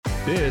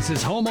This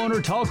is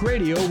Homeowner Talk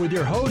Radio with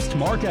your host,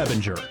 Mark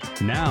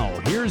Ebinger. Now,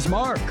 here's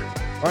Mark.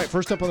 All right,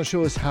 first up on the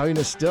show is Howie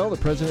Nestel, the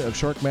president of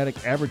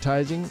Sharkmatic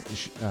Advertising.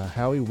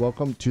 Howie,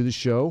 welcome to the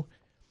show.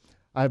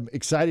 I'm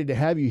excited to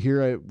have you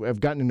here.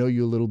 I've gotten to know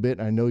you a little bit.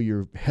 I know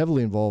you're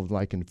heavily involved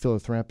in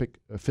philanthropic,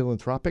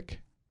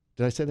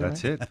 did I say that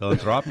That's right? it,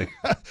 philanthropic.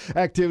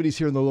 Activities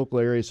here in the local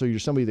area. So you're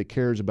somebody that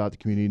cares about the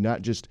community,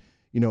 not just,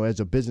 as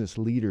a business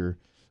leader,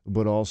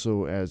 but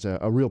also as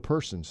a real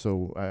person.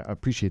 So I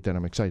appreciate that.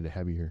 I'm excited to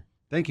have you here.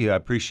 Thank you. I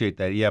appreciate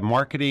that. Yeah,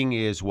 marketing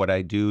is what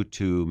I do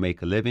to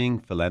make a living.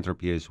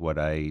 Philanthropy is what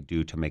I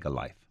do to make a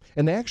life.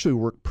 And they actually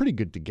work pretty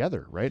good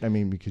together, right? I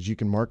mean, because you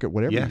can market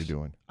whatever Yes. you're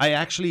doing. I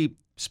actually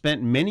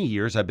spent many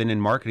years, I've been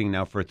in marketing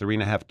now for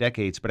 3.5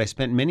 decades, but I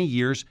spent many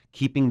years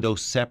keeping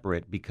those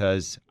separate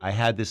because I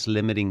had this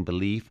limiting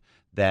belief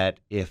that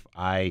if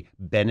I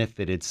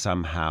benefited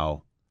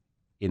somehow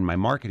in my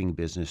marketing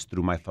business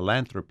through my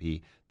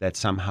philanthropy, that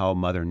somehow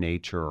Mother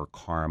Nature or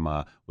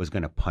karma was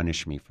going to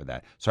punish me for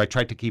that. So I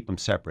tried to keep them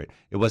separate.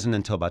 It wasn't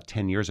until about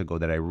 10 years ago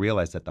that I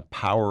realized that the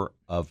power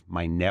of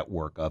my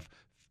network of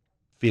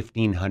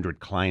 1,500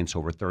 clients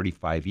over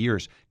 35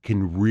 years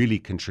can really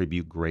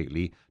contribute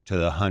greatly to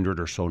the 100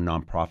 or so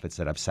nonprofits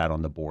that I've sat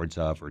on the boards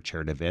of or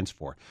chaired events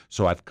for.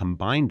 So I've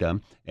combined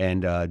them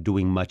and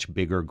doing much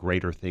bigger,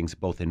 greater things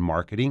both in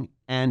marketing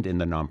and in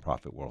the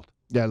nonprofit world.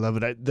 Yeah, I love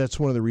it. That's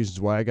one of the reasons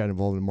why I got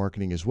involved in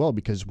marketing as well,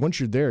 because once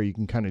you're there, you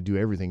can kind of do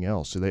everything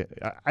else. So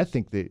I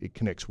think that it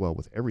connects well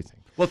with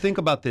everything. Well, think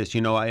about this,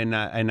 and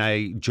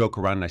I joke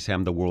around and I say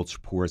I'm the world's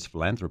poorest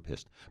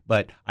philanthropist,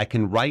 but I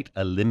can write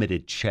a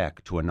limited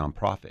check to a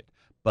nonprofit.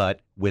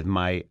 But with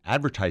my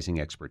advertising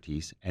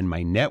expertise and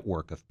my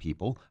network of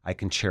people, I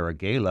can chair a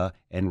gala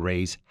and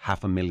raise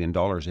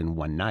 $500,000 in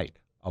one night,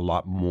 a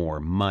lot more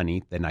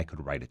money than I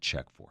could write a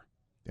check for.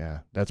 Yeah,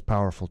 that's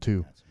powerful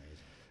too. That's amazing.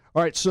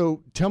 All right,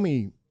 so tell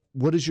me,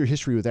 what is your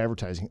history with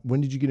advertising?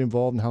 When did you get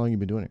involved and how long have you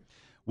been doing it?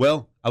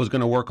 Well, I was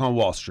going to work on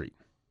Wall Street.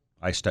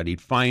 I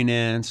studied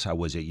finance. I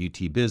was at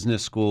UT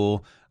Business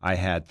School. I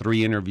had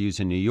 3 interviews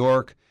in New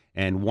York.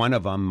 And one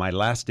of them, my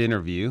last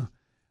interview,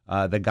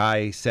 the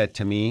guy said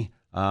to me,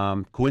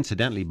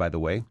 coincidentally, by the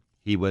way,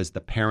 he was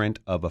the parent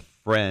of a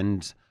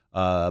friend's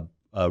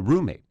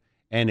roommate.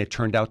 And it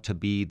turned out to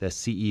be the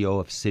CEO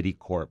of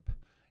Citicorp.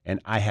 And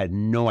I had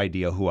no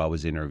idea who I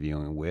was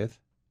interviewing with.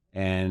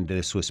 And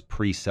this was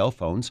pre-cell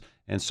phones.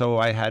 And so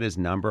I had his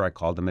number. I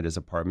called him at his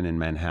apartment in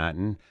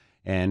Manhattan.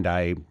 And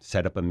I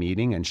set up a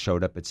meeting and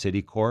showed up at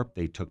Citicorp.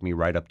 They took me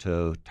right up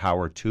to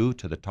Tower 2,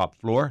 to the top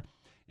floor.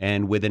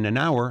 And within an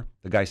hour,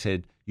 the guy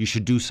said, you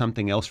should do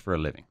something else for a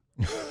living,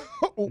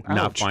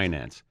 not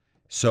finance.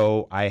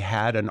 So I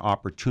had an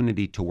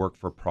opportunity to work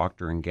for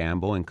Procter &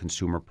 Gamble in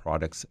consumer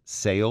products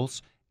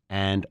sales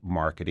and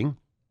marketing.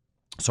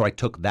 So I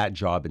took that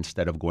job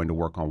instead of going to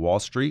work on Wall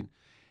Street.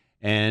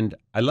 And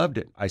I loved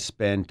it. I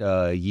spent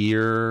a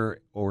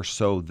year or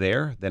so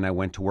there. Then I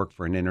went to work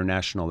for an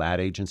international ad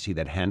agency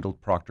that handled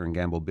Procter &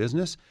 Gamble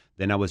business.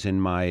 Then I was in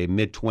my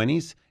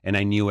mid-20s and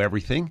I knew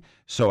everything.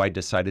 So I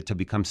decided to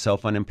become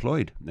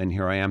self-unemployed. And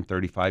here I am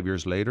 35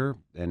 years later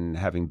and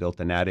having built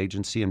an ad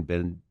agency and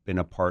been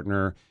a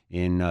partner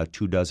in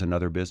 24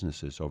 other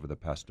businesses over the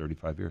past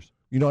 35 years.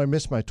 I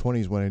missed my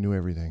 20s when I knew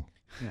everything.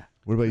 Yeah.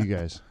 What about you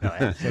guys? No,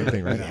 Same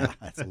thing, right? Yeah,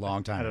 that's a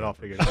long time. Had it all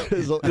figured out.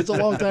 It's a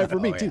long time for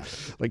me, too.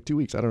 Yeah. Like 2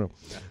 weeks. I don't know.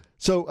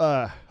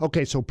 So,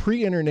 so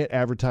pre-internet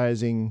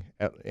advertising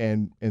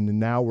and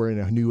now we're in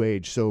a new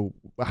age. So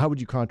how would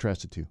you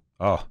contrast the two?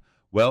 Oh,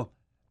 well,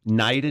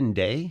 night and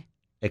day,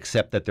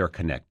 except that they're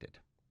connected.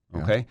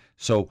 Okay. Yeah.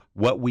 So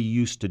what we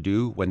used to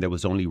do when there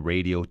was only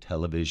radio,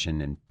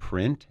 television, and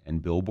print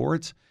and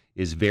billboards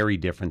is very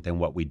different than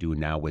what we do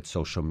now with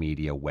social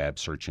media, web,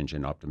 search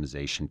engine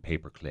optimization,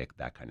 pay-per-click,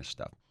 that kind of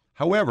stuff.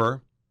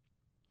 However,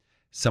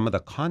 some of the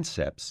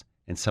concepts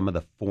and some of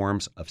the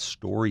forms of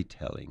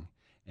storytelling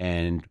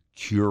and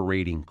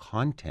curating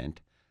content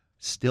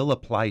still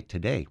apply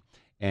today.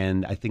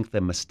 And I think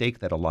the mistake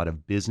that a lot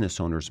of business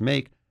owners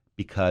make,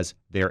 because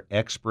they're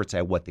experts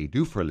at what they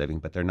do for a living,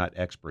 but they're not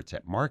experts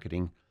at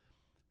marketing,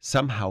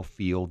 somehow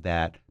feel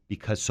that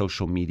because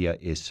social media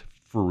is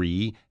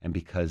free and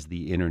because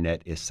the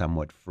internet is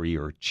somewhat free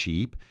or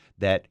cheap,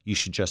 that you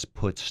should just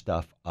put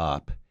stuff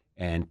up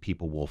and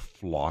people will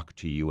flock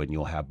to you and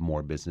you'll have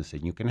more business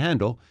than you can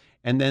handle.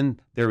 And then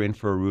they're in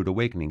for a rude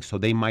awakening. So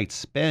they might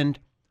spend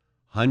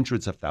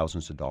hundreds of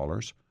thousands of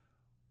dollars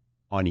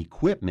on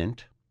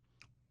equipment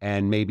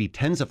and maybe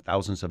tens of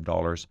thousands of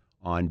dollars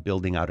on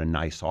building out a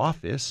nice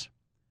office.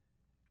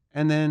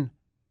 And then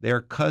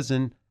their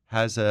cousin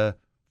has a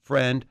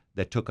friend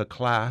that took a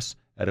class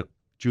at a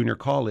junior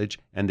college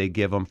and they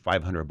give them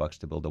 $500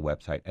 to build a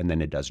website, and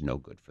then it does no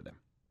good for them.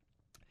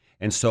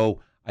 And so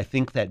I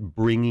think that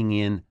bringing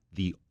in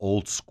the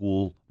old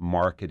school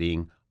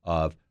marketing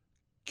of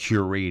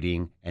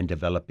curating and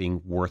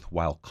developing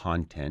worthwhile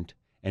content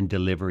and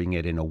delivering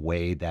it in a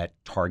way that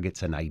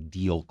targets an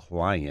ideal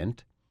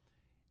client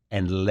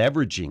and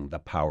leveraging the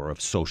power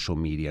of social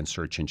media and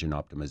search engine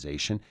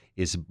optimization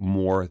is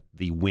more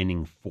the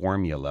winning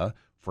formula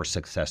for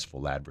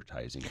successful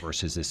advertising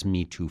versus this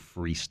Me Too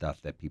free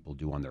stuff that people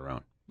do on their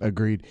own.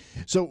 Agreed.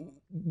 So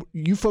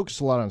you focus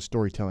a lot on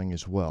storytelling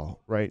as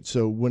well, right?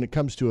 So when it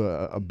comes to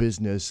a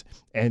business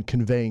and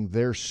conveying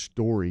their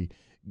story,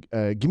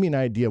 give me an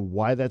idea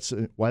why that's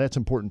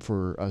important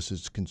for us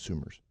as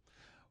consumers.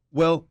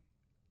 Well,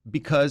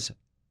 because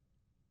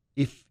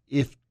if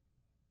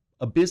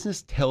a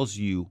business tells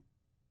you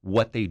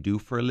what they do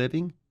for a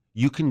living,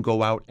 you can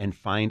go out and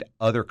find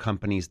other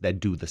companies that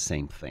do the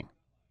same thing.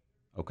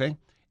 Okay?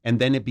 And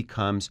then it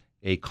becomes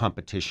a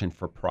competition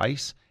for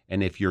price.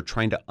 And if you're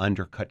trying to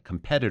undercut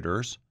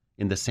competitors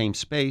in the same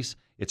space,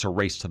 it's a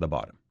race to the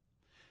bottom.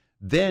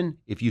 Then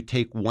if you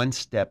take one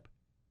step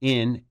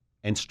in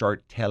and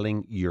start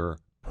telling your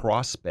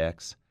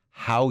prospects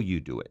how you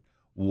do it,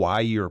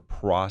 why your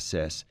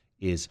process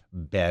is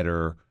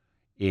better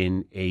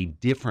in a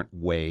different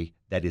way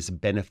that is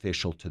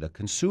beneficial to the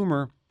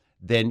consumer,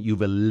 then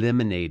you've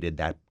eliminated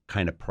that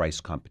kind of price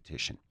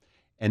competition.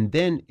 And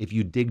then if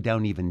you dig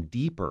down even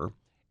deeper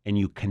and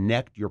you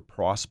connect your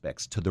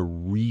prospects to the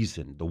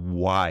reason, the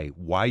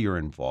why you're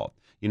involved.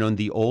 You know, in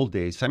the old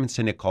days, Simon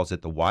Sinek calls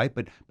it the why,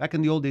 but back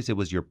in the old days, it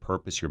was your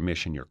purpose, your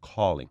mission, your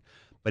calling.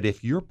 But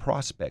if your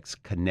prospects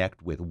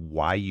connect with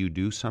why you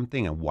do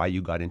something and why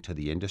you got into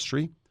the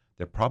industry,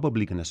 they're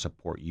probably going to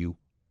support you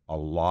a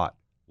lot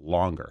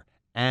longer.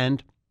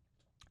 And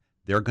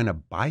they're going to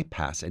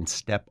bypass and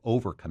step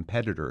over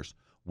competitors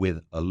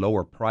with a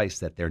lower price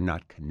that they're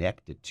not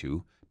connected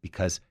to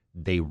because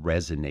they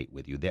resonate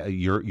with you.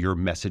 Your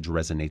message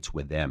resonates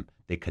with them.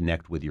 They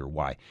connect with your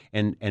why.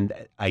 And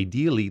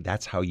ideally,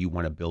 that's how you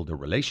want to build a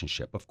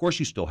relationship. Of course,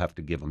 you still have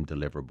to give them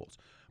deliverables,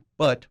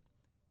 but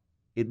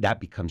that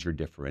becomes your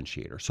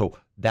differentiator. So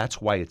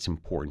that's why it's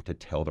important to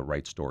tell the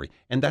right story.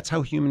 And that's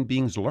how human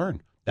beings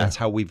learn. That's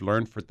how we've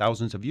learned for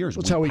thousands of years.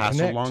 That's how we pass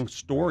connect. along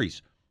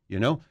stories. You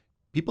know,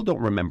 people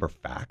don't remember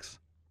facts.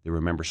 They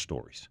remember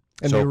stories.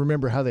 And they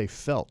remember how they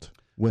felt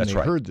when they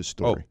heard the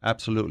story. Oh,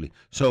 absolutely.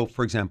 So,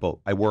 for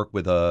example, I work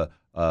with a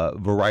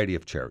variety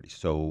of charities.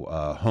 So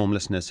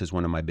homelessness is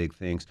one of my big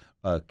things,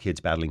 kids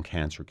battling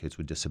cancer, kids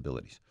with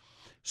disabilities.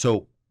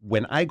 So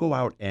when I go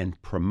out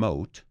and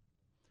promote,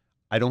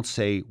 I don't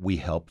say we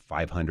help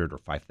 500 or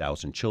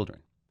 5,000 children.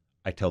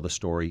 I tell the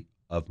story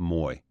of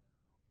Moy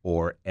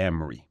or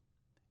Emery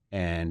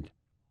and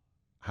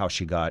how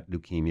she got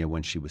leukemia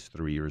when she was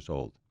 3 years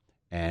old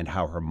and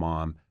how her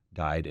mom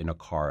died in a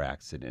car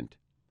accident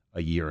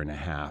a year and a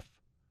half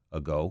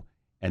ago.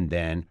 And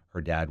then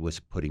her dad was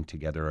putting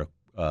together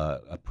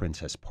a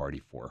princess party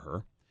for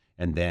her.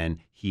 And then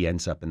he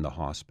ends up in the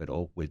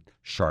hospital with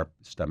sharp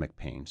stomach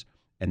pains.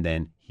 And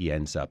then he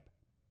ends up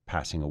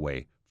passing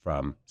away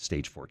from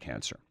stage 4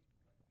 cancer.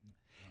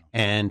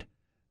 And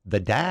the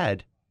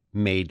dad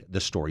made the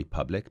story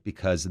public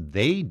because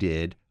they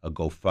did a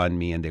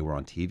GoFundMe and they were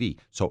on TV.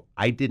 So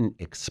I didn't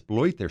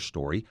exploit their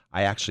story.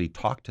 I actually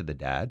talked to the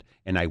dad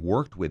and I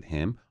worked with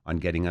him on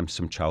getting him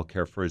some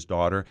childcare for his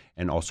daughter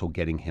and also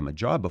getting him a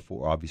job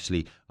before,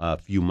 obviously, a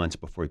few months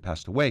before he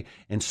passed away.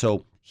 And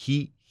so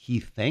he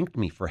thanked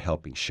me for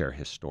helping share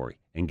his story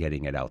and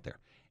getting it out there.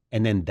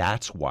 And then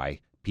that's why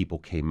people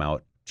came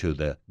out to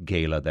the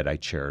gala that I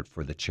chaired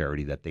for the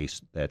charity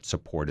that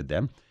supported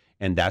them.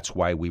 And that's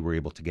why we were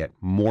able to get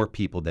more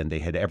people than they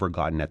had ever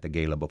gotten at the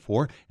gala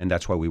before. And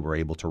that's why we were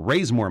able to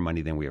raise more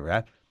money than we were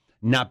at,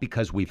 not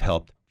because we've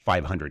helped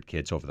 500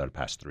 kids over the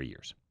past 3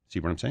 years. See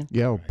what I'm saying?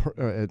 Yeah,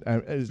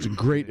 it's a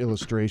great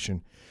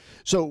illustration.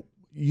 So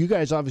you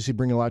guys obviously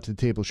bring a lot to the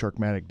table,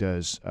 Sharkmatic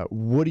does.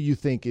 What do you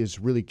think is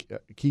really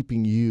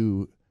keeping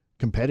you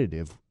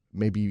competitive,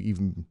 maybe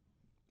even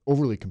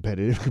overly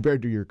competitive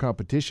compared to your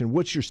competition?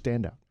 What's your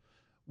standout?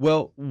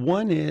 Well,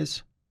 one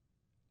is,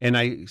 and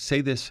I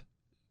say this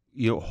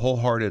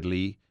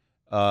wholeheartedly,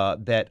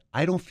 that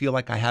I don't feel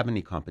like I have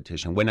any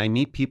competition. When I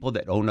meet people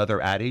that own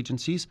other ad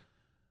agencies,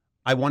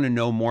 I want to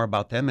know more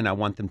about them and I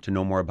want them to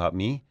know more about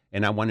me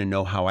and I want to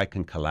know how I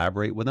can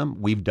collaborate with them.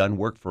 We've done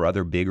work for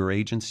other bigger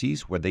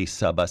agencies where they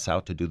sub us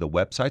out to do the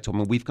websites. I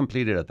mean, we've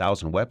completed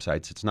 1,000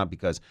 websites. It's not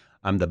because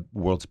I'm the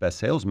world's best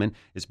salesman.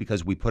 It's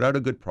because we put out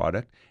a good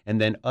product and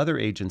then other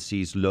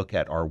agencies look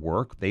at our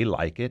work. They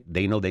like it.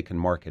 They know they can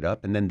mark it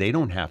up and then they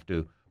don't have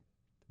to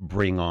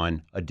bring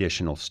on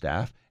additional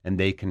staff and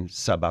they can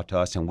sub out to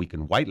us and we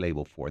can white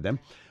label for them.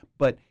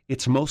 But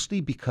it's mostly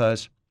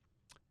because,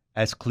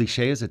 as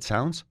cliche as it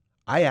sounds,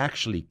 I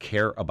actually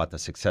care about the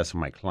success of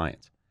my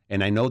clients.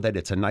 And I know that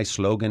it's a nice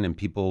slogan and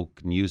people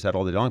can use that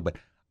all day long, but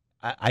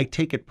I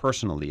take it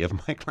personally. If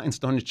my clients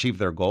don't achieve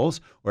their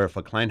goals or if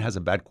a client has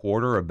a bad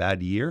quarter or a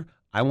bad year,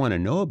 I want to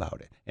know about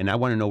it and I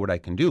want to know what I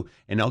can do.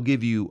 And I'll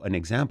give you an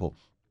example.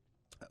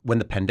 When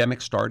the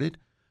pandemic started,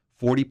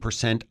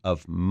 40%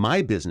 of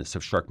my business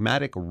of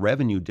Sharkmatic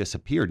revenue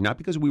disappeared, not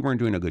because we weren't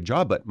doing a good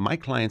job, but my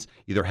clients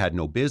either had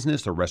no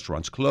business, the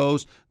restaurants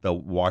closed,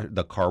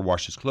 the car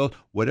washes closed,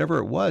 whatever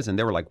it was. And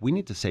they were like, we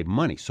need to save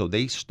money. So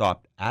they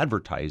stopped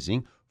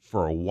advertising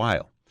for a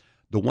while.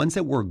 The ones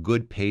that were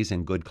good pays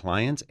and good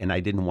clients, and I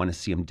didn't want to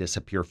see them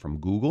disappear from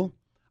Google,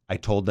 I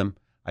told them,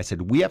 I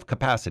said, we have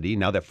capacity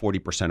now that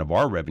 40% of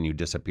our revenue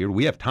disappeared.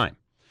 We have time.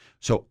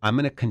 So I'm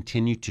going to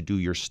continue to do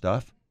your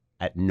stuff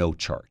at no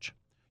charge.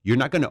 You're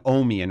not going to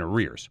owe me in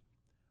arrears.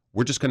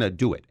 We're just going to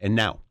do it. And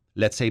now,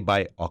 let's say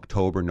by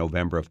October,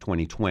 November of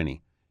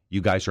 2020,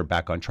 you guys are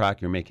back on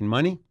track. You're making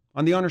money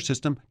on the honor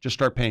system. Just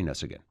start paying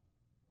us again.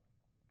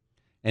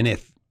 And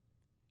if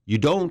you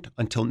don't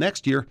until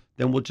next year,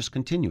 then we'll just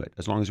continue it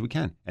as long as we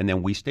can. And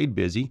then we stayed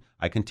busy.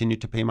 I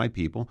continued to pay my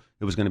people.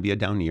 It was going to be a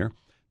down year.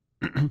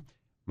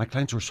 My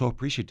clients were so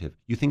appreciative.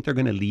 You think they're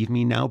going to leave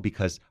me now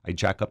because I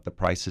jack up the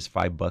prices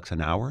 $5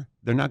 an hour?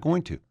 They're not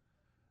going to.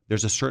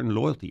 There's a certain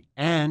loyalty,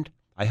 and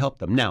I helped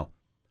them. Now,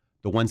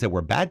 the ones that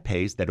were bad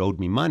pays that owed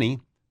me money,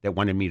 that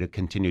wanted me to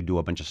continue to do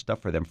a bunch of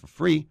stuff for them for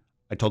free,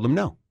 I told them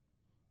no,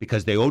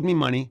 because they owed me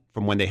money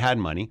from when they had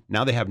money.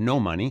 Now they have no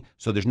money,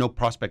 so there's no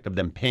prospect of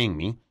them paying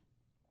me.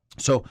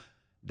 So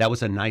that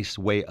was a nice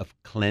way of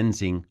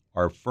cleansing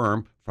our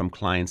firm from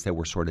clients that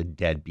were sort of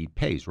deadbeat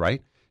pays,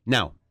 right?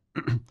 Now,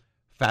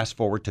 fast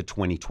forward to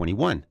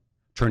 2021.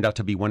 Turned out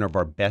to be one of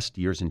our best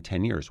years in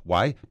 10 years.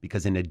 Why?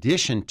 Because in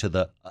addition to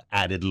the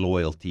added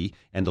loyalty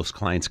and those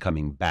clients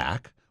coming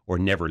back or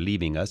never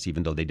leaving us,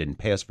 even though they didn't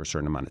pay us for a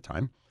certain amount of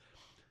time,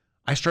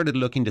 I started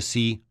looking to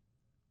see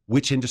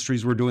which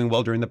industries were doing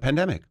well during the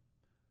pandemic.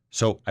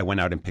 So I went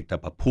out and picked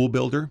up a pool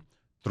builder,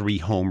 3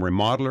 home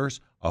remodelers,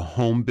 a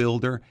home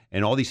builder,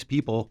 and all these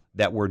people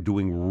that were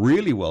doing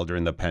really well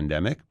during the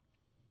pandemic.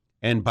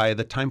 And by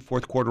the time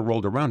fourth quarter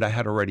rolled around, I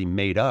had already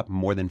made up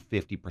more than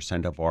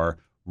 50% of our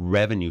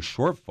revenue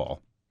shortfall.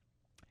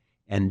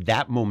 And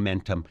that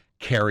momentum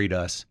carried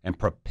us and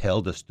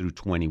propelled us through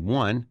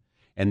 21.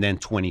 And then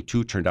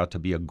 22 turned out to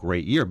be a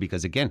great year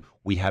because, again,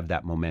 we have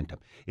that momentum.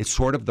 It's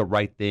sort of the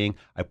right thing.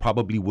 I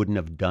probably wouldn't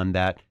have done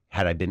that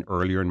had I been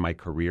earlier in my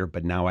career,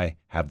 but now I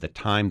have the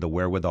time, the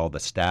wherewithal, the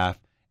staff,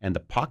 and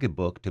the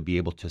pocketbook to be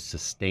able to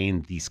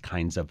sustain these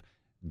kinds of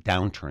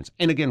downturns.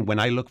 And again, when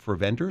I look for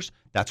vendors,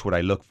 that's what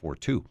I look for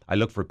too. I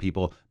look for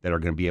people that are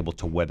going to be able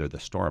to weather the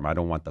storm. I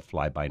don't want the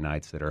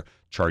fly-by-nights that are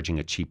charging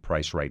a cheap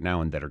price right now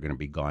and that are going to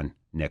be gone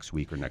next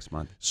week or next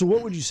month. So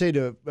what would you say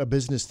to a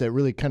business that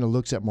really kind of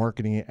looks at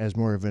marketing as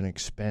more of an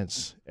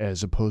expense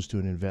as opposed to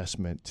an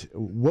investment?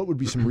 What would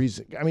be some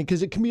reason? I mean,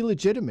 because it can be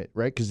legitimate,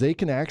 right? Because they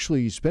can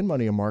actually spend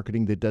money on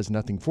marketing that does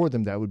nothing for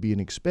them. That would be an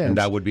expense. And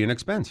that would be an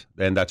expense.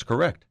 And that's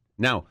correct.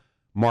 Now,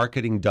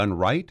 marketing done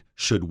right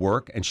should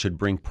work and should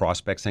bring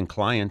prospects and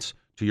clients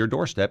to your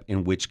doorstep,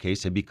 in which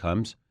case it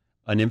becomes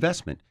an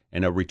investment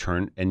and a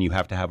return, and you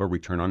have to have a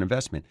return on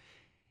investment.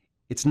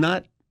 It's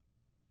not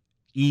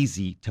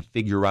easy to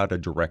figure out a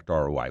direct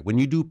ROI. When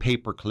you do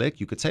pay-per-click,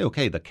 you could say,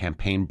 okay, the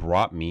campaign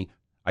brought me,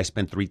 I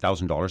spent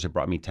 $3,000, it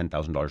brought me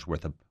 $10,000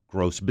 worth of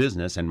gross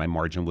business, and my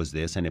margin was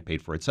this, and it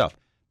paid for itself.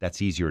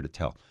 That's easier to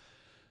tell.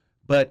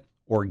 But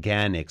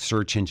organic,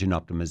 search engine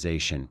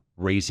optimization,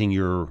 raising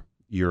your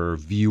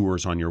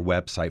viewers on your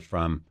website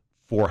from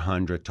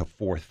 400 to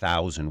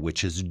 4,000,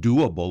 which is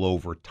doable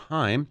over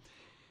time,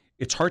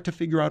 it's hard to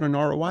figure out an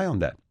ROI on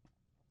that.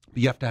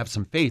 But you have to have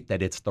some faith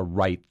that it's the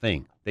right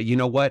thing. That, you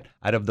know what,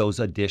 out of those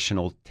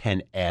additional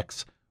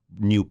 10x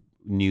new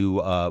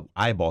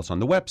eyeballs on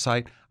the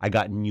website, I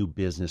got new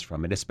business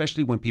from it,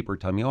 especially when people are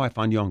telling me, oh, I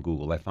found you on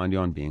Google, I found you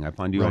on Bing, I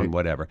found you on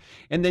whatever.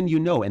 And then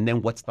and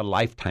then what's the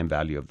lifetime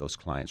value of those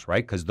clients,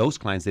 right? Because those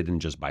clients, they didn't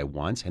just buy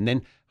once. And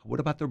then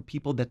what about the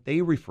people that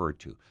they refer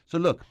to? So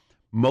look,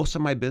 most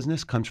of my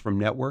business comes from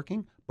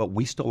networking, but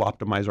we still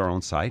optimize our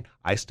own site.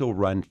 I still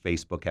run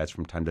Facebook ads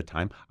from time to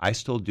time. I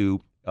still do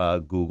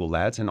Google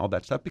ads and all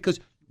that stuff because,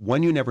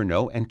 one, you never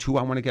know, and two,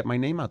 I want to get my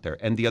name out there.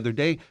 And the other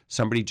day,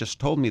 somebody just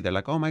told me, they're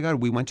like, oh my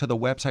God, we went to the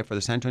website for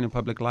the San Antonio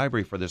Public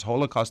Library for this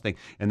Holocaust thing.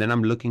 And then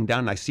I'm looking down,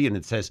 and I see it, and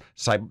it says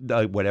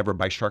whatever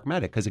by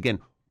Sharkmatic. Because again,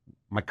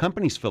 my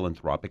company's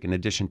philanthropic in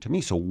addition to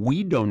me. So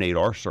we donate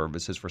our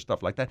services for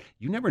stuff like that.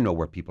 You never know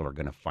where people are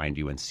going to find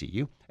you and see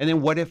you. And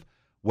then what if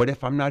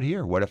I'm not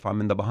here? What if I'm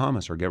in the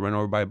Bahamas or get run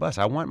over by a bus?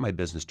 I want my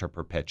business to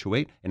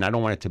perpetuate, and I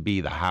don't want it to be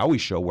the Howie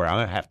show where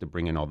I have to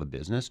bring in all the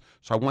business.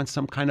 So I want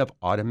some kind of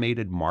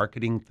automated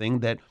marketing thing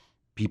that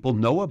people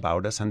know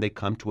about us and they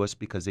come to us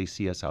because they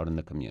see us out in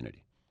the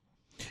community.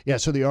 Yeah,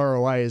 so the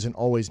ROI isn't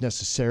always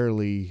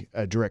necessarily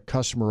a direct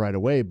customer right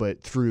away,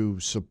 but through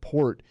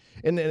support.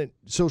 And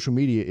social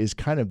media is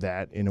kind of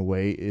that in a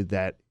way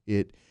that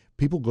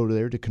people go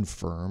there to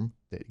confirm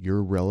that you're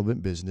a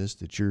relevant business,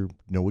 that you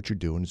know what you're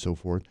doing and so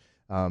forth.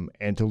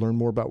 And to learn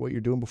more about what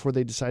you're doing before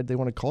they decide they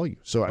want to call you.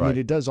 So, I mean,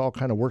 it does all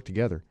kind of work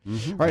together.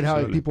 Mm-hmm, all right,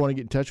 absolutely. How people want to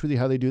get in touch with you,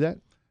 how they do that?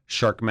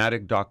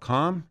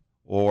 Sharkmatic.com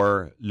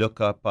or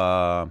look up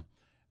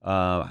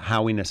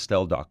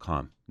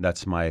HowieNestell.com.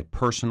 That's my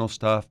personal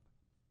stuff,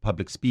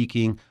 public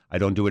speaking. I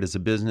don't do it as a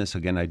business.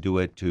 Again, I do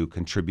it to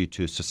contribute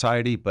to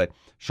society, but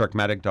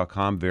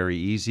Sharkmatic.com, very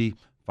easy.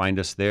 Find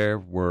us there.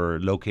 We're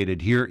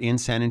located here in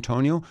San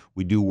Antonio.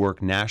 We do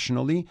work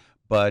nationally.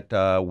 But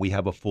we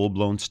have a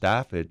full-blown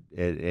staff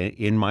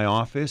in my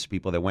office,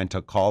 people that went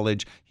to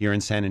college here in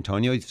San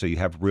Antonio. So you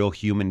have real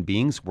human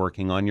beings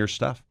working on your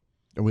stuff.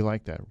 And we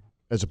like that,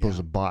 as opposed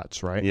to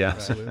bots, right? Yeah.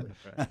 Absolutely.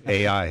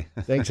 AI.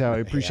 Thanks,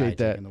 Howie. Appreciate AI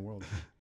that. taking the world.